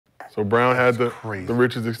So Brown had the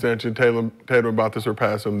richest extension. Tatum about to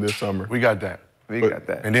surpass him this summer. We got that. We got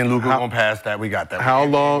that. And then Luka gonna pass that. We got that. How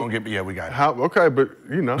long? We got it. Okay, but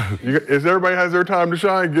as everybody has their time to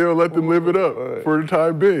shine, Gil, let them live it up for the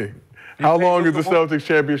time being. How long is the Celtics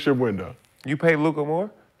championship window? You pay Luka more?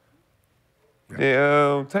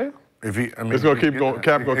 Yeah, Tatum? It's gonna keep going.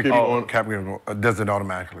 Cap gonna keep going. Cap does it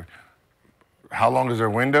automatically. How long is their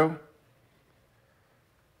window?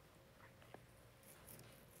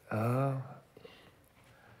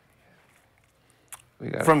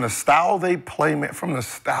 From the style they play,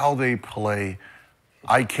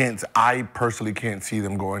 I personally can't see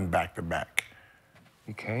them going back to back.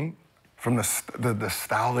 You can't? From the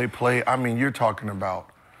style they play, I mean, you're talking about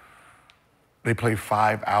they play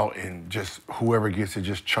 5 out and just whoever gets it,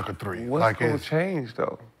 just chuck a 3. What's going to change,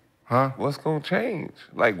 though? Huh? What's going to change?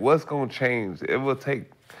 Like, what's going to change? It will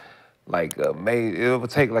take like a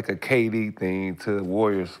KD thing to the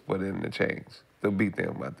Warriors for them to change. To beat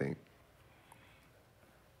them, I think.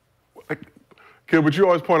 Kid, but you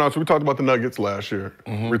always point out, so we talked about the Nuggets last year.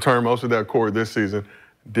 Returned most of that core this season.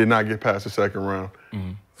 Did not get past the second round.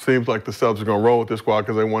 Seems like the Celtics are going to roll with this squad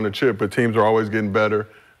because they won the chip, but teams are always getting better.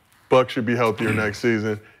 Bucks should be healthier next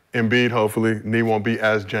season. Embiid, hopefully, knee won't be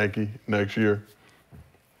as janky next year.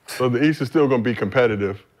 So the East is still going to be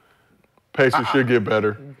competitive. Pacers should get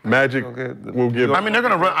better. Magic will get. I mean, they're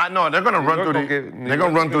going to run. I know they're going to run through the. They're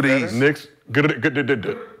going to run through the East. Knicks,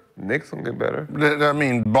 Knicks will get better. I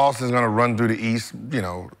mean, Boston's going to run through the East. You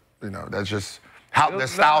know, that's just how the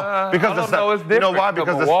style. Because the style. It's different. You know why?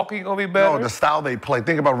 Because Milwaukee going to be better. No, the style they play.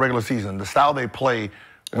 Think about regular season. The style they play.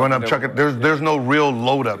 Run up, chuck it. There's no real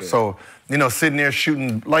load up. So, sitting there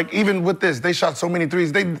shooting, like even with this, they shot so many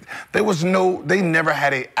threes. They never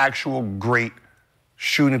had an actual great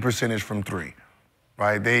shooting percentage from 3,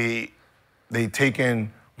 right? They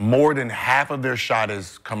taken more than half of their shot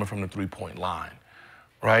is coming from the 3-point line,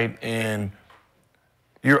 right? And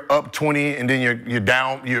you're up 20, and then you're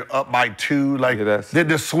down, you're up by 2. Like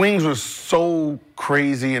the swings were so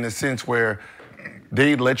crazy in a sense where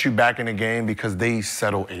they let you back in the game because they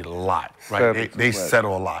settle a lot, right? They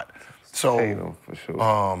settle a lot. So, Tatum, for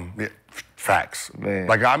sure. Facts. Man.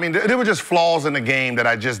 Like, I mean, there were just flaws in the game that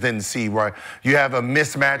I just didn't see. Where you have a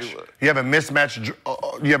mismatch, you have a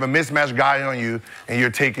mismatch guy on you, and you're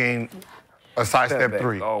taking a sidestep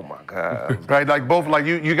 3. Oh my God! Right, like both, like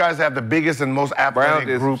you guys have the biggest and most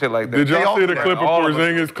athletic group. Shit like that. Did y'all see the clip of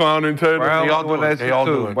Porzingis clowning Tatum? Brown They all do it. They all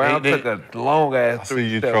do it. Brown took a long ass. I see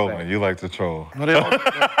you trolling. You like to troll.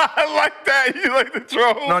 I like that. You like to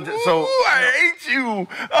troll. No, so I hate you.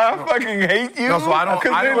 I fucking hate you. No, so I don't.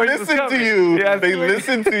 Because they listen to you. Yeah, they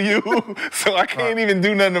listen to you. So I can't even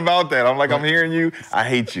do nothing about that. I'm like, I'm hearing you. I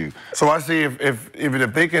hate you. So I see if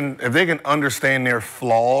they can understand their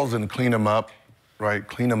flaws and clean them up, right?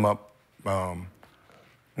 Clean them up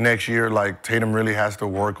next year. Like Tatum really has to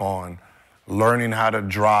work on learning how to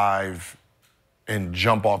drive and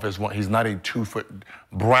jump off his one. He's not a 2-foot.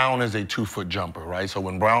 Brown is a 2-foot jumper, right? So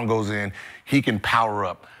when Brown goes in, he can power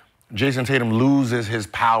up. Jayson Tatum loses his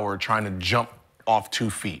power trying to jump off 2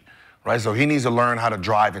 feet, right? So he needs to learn how to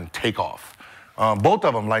drive and take off. Both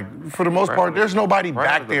of them, like for the most part, there's nobody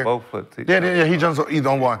back there. Yeah, he jumps either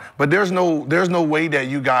on one. But there's no way that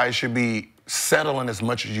you guys should be settling as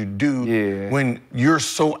much as you do when you're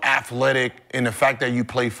so athletic, and the fact that you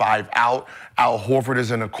play 5 out. Al Horford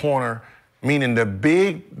is in the corner. Meaning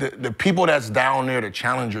the people that's down there to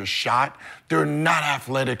challenge your shot, they're not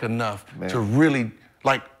athletic enough to really,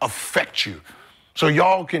 like, affect you. So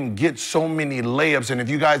y'all can get so many layups, and if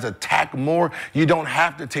you guys attack more, you don't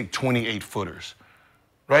have to take 28-footers,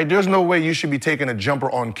 right? There's no way you should be taking a jumper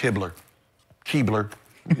on Kibbles.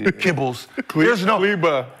 There's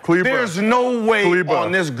no way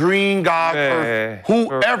on this green guy,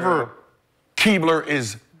 whoever Keebler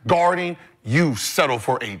is guarding, you settle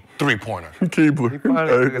for a 3-pointer. Keebler.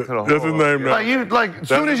 That's his name now. As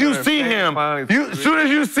soon as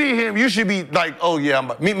you see him, you should be like, oh yeah,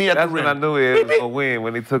 meet me at the rim. That's when I knew he was gonna win,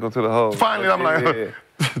 when he took him to the hole. Finally, I'm like,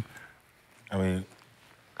 I mean,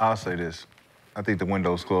 I'll say this. I think the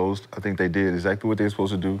window's closed. I think they did exactly what they were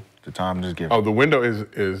supposed to do. The time is given. Oh, the window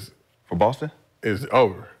is for Boston? Is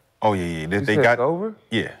over. Oh yeah. They got over?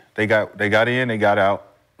 Yeah. They got in, they got out.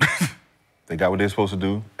 They got what they're supposed to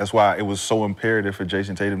do. That's why it was so imperative for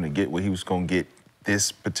Jayson Tatum to get what he was going to get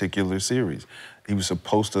this particular series. He was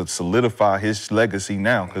supposed to solidify his legacy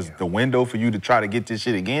now, because the window for you to try to get this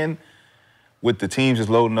shit again with the teams is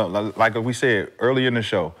loading up. Like we said earlier in the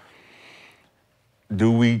show,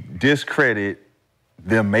 do we discredit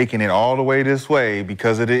them making it all the way this way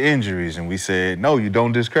because of the injuries. And we said, no, you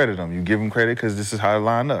don't discredit them. You give them credit because this is how they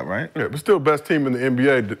line up, right? Yeah, but still best team in the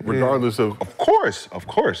NBA regardless of... Of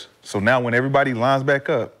course. So now when everybody lines back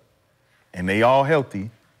up and they all healthy,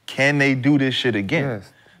 can they do this shit again?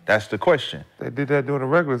 Yes. That's the question. They did that during the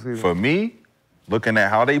regular season. For me, looking at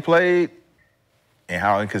how they played and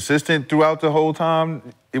how inconsistent throughout the whole time,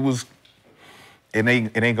 it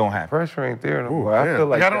ain't gonna happen. Pressure ain't there no more. I feel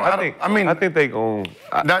like I think they gonna.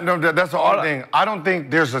 That's the only thing. I don't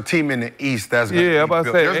think there's a team in the East that's gonna. Yeah, I'm about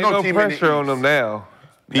to say there's ain't no no team pressure on them now.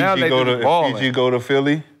 Now they just balling. PG go to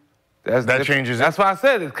Philly. That changes it. That's why I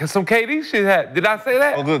said it, because some KD shit happened. Did I say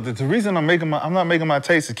that? Oh, look, the reason I'm not making my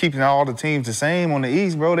takes is keeping all the teams the same on the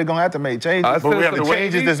East, bro. They're gonna have to make changes. But we have the the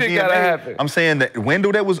changes that's being made. Happen. I'm saying that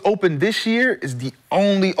window that was open this year is the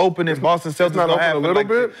only opening Boston Celtics not gonna open have a little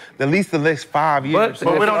bit? at least the next 5 years.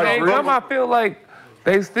 But we don't at the same know. time, I feel like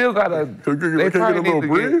they still gotta. They They can't get a little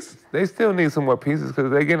breeze? They still need some more pieces because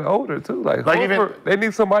they're getting older too. Like Like Horford, they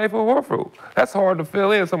need somebody for Horford. That's hard to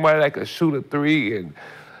fill in. Somebody that could shoot a three and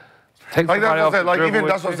take Like somebody that's off what I said. the Like dribble even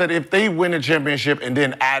and that's what I shit. said. If they win a championship and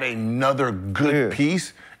then add another good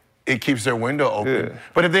piece, it keeps their window open.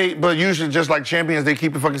 Yeah. But usually just like champions, they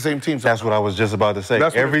keep the fucking same team. That's what I was just about to say.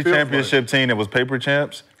 That's what it Every feels championship team that was paper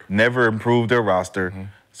champs never improved their roster,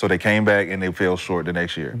 so they came back and they fell short the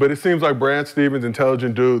next year. But it seems like Brad Stevens,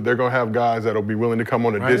 intelligent dude, they're gonna have guys that'll be willing to come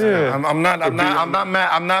on a discount. I'm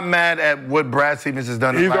not mad at what Brad Stevens has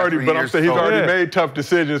done. He's already made tough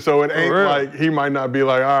decisions, so it ain't like he might not be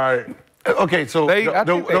like, all right. Okay, so the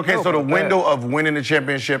that. window of winning the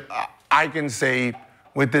championship, I can say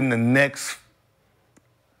within the next,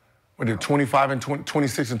 25 and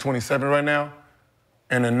 26 and 27 right now,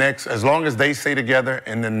 and the next, as long as they stay together,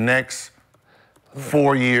 in the next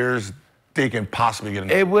 4 years, they can possibly get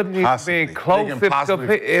another. It wouldn't even be close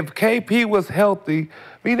if KP was healthy.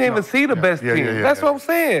 We didn't even see the best team. That's what I'm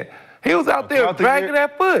saying. He was out there dragging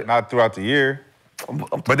that foot. Not throughout the year.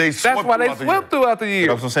 But That's why they swept throughout the year.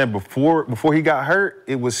 That's what I'm saying. Before he got hurt,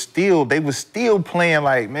 they was still playing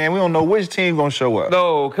like, man, we don't know which team gonna show up.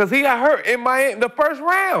 No, because he got hurt in the first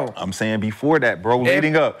round. I'm saying before that, bro,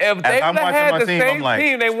 leading up. If they I'm watching had my the team, same I'm like,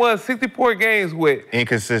 team they won 64 games with.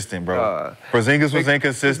 inconsistent, bro. Porzingis was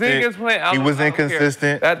inconsistent. Porzingis He was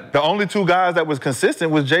inconsistent. The only two guys that was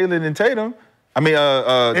consistent was Jaylen and Tatum. I mean,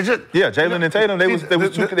 Jaylen and Tatum.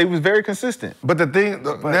 They was very consistent. But the thing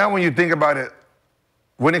now, when you think about it,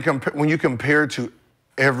 when you compare to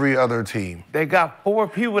every other team, They got 4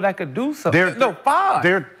 people that could do something. No, 5.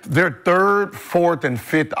 Their third, fourth, and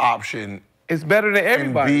fifth option. It's better than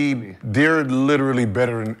everybody. And they're literally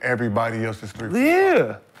better than everybody else's 3.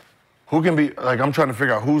 Yeah. Who can be like? I'm trying to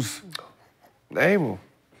figure out who's. Name them.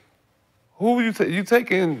 Who would you take? You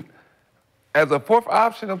taking as a 4th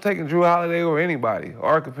option? I'm taking Jrue Holiday or anybody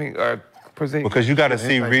or Porzingis. Because you got to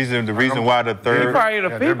see the reason why the third. He probably the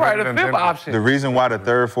 5th option. The reason why the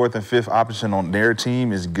 3rd, 4th, and 5th option on their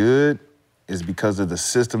team is good is because of the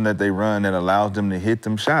system that they run that allows them to hit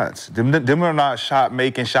them shots. Them are not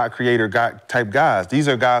shot-making, shot creator type guys. These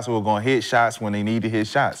are guys who are going to hit shots when they need to hit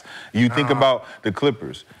shots. You think about the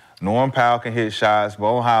Clippers. Norm Powell can hit shots.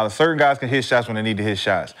 Bo Holland. Certain guys can hit shots when they need to hit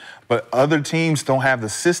shots. But other teams don't have the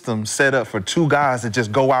system set up for 2 guys that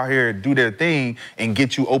just go out here and do their thing and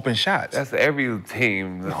get you open shots. That's every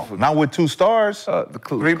team. No, not with 2 stars. The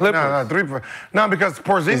Clippers. No, because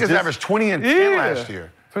Porzingis averaged 20 and 10 last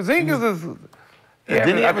year. Porzingis is.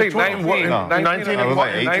 Didn't he I average think 19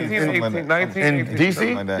 in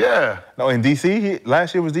DC? Like that. Yeah. No, in DC,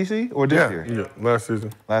 last year was DC or this year? Yeah, last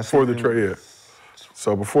season. Before the trade.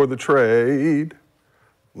 So before the trade,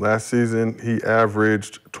 last season he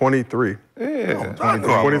averaged 23. Yeah.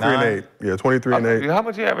 23 and 8. Yeah, 23 and 8. How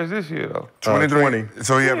much he averaged this year though? 20.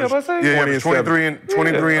 So he averaged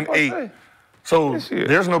 23 and 8. So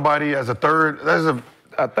there's nobody as a third. There's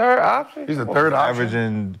a third option. He's a third option.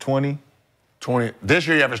 Averaging 20. 20. This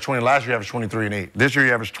year he averaged 20. Last year he averaged 23 and 8. This year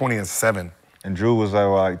he averaged 20 and 7. And Jrue was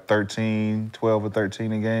like 12 or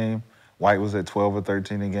 13 a game. White was at 12 or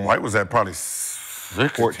 13 a game. White was at probably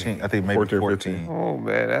 14. I think maybe 14. Oh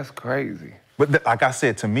man, that's crazy. But like I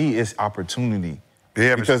said, to me, it's opportunity.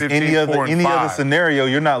 Yeah, because 15, any 4, and other 5. scenario,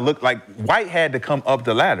 you're not like White had to come up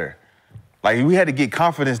the ladder. Like we had to get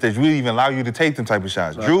confidence that we even allow you to take them type of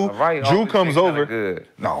shots. Jrue comes over. Good.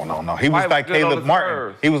 No. He was like Caleb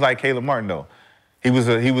Martin. He was like Caleb Martin though. He was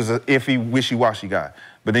a iffy, wishy-washy guy.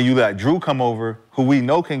 But then you let Jrue come over, who we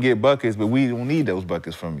know can get buckets, but we don't need those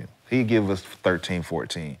buckets from you. He give us 13,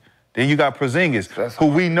 14. Then you got Porzingis, who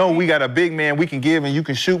we know we got a big man we can give and you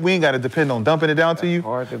can shoot. We ain't got to depend on dumping it down to you.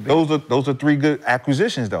 Those are 3 good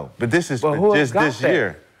acquisitions though. But this is just this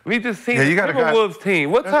year. We just seen Yeah, the you got a guy- Timberwolves team.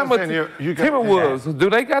 What That's time what of I'm saying, you got- Timberwolves? Do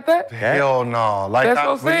they got that? Hell no. Like That's what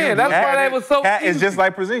I'm saying. That's why they was so Cat is easy. just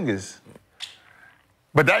like Porzingis.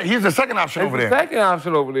 But he's the second option over It's the there. second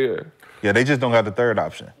option over there. Yeah, they just don't got the third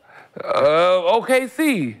option.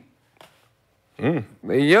 OKC.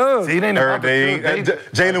 They young. See, it ain't Third, about the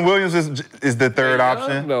Jalen Williams is the third They young,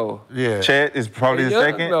 option. though. Yeah. Chet is probably They the young,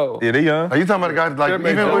 second. though. Yeah, they young. Are you talking about a guy like That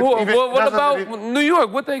makes even sense. with, even, What that's about what New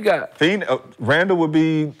York? What they got? Randall would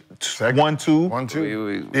be Second. 1-2.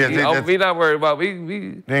 1-2? We not worried about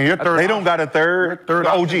we. Then your third. They don't got a third. Third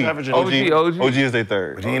OG. option averaging- OG. is their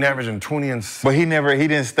third. But he ain't averaging 20 and. But he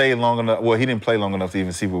didn't stay long enough. Well, he didn't play long enough to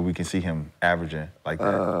even see where we can see him averaging like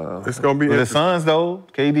that. It's gonna be the interesting. Suns though,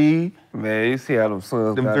 KD. Man, you see how them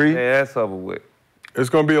Suns Them got three? their ass over with. It's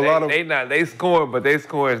gonna be a lot of. They scoring, but they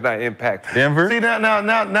scoring is not impactful. Denver. See now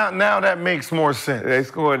that makes more sense. They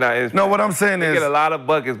scoring not impactful. No, what I'm saying They is get a lot of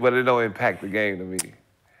buckets, but it don't impact the game to me.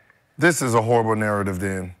 this is a horrible narrative.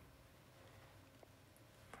 Then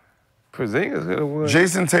Porzingis gonna win.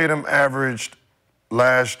 Jayson Tatum averaged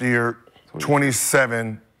last year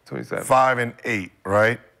 27, 5 and 8,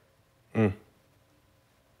 right?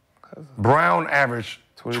 Brown averaged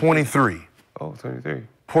 23. Oh, 23.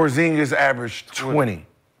 Porzingis averaged 20.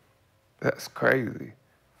 That's crazy.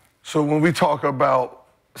 So when we talk about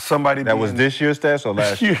somebody That was this year's stats or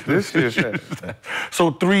last year? This year's stats.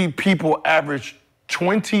 So 3 people averaged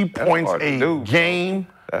 20 points hard to a do. game,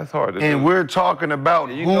 That's hard to do. and we're talking about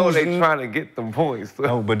You know who's they trying to get them points.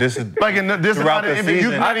 No, but this is like in this is throughout not the even you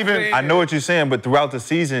season. not even. I know what you're saying, but throughout the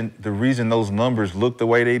season, the reason those numbers look the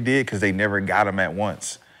way they did because they never got them at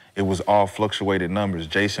once. It was all fluctuated numbers.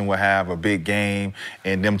 Jason would have a big game,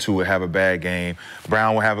 and them two would have a bad game.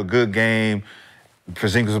 Brown would have a good game.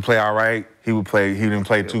 Porzingis would play all right. He didn't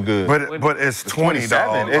play too good. But it's 20,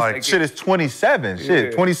 dog. Like, Shit is 27.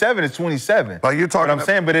 Shit, 27 is 27. Like you're talking. But I'm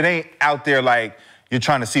saying, but it ain't out there like you're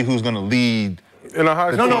trying to see who's gonna lead. In a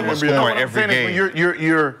high school, no, NBA. what scoring I'm every saying is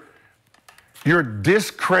game. you're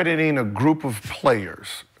discrediting a group of players.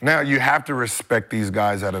 Now you have to respect these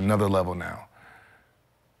guys at another level now.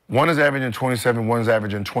 One is averaging 27, one's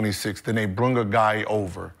averaging 26. Then they bring a guy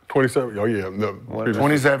over. 27. Oh yeah. No.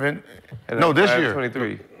 27. No, this year.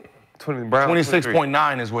 23. 20 Brown.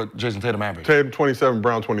 26.9 is what Jayson Tatum averaged. Tatum 27,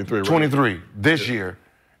 Brown 23. Right? 23 this year.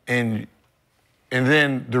 And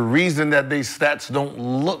then the reason that these stats don't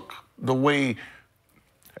look the way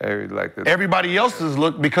everybody else's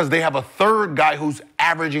look because they have a third guy who's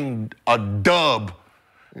averaging a dub.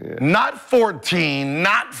 Yeah. Not 14,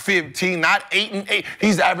 not 15, not 8 and 8.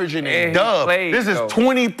 He's averaging a dub. This is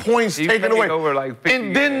 20 points taken away. Over like 50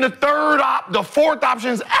 and then the fourth option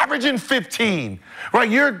is averaging 15. Right?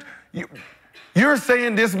 You're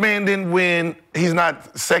saying this man didn't win. He's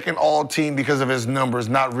not second all team because of his numbers,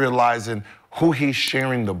 not realizing who he's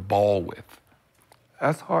sharing the ball with.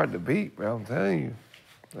 That's hard to beat, bro. I'm telling you.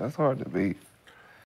 That's hard to beat.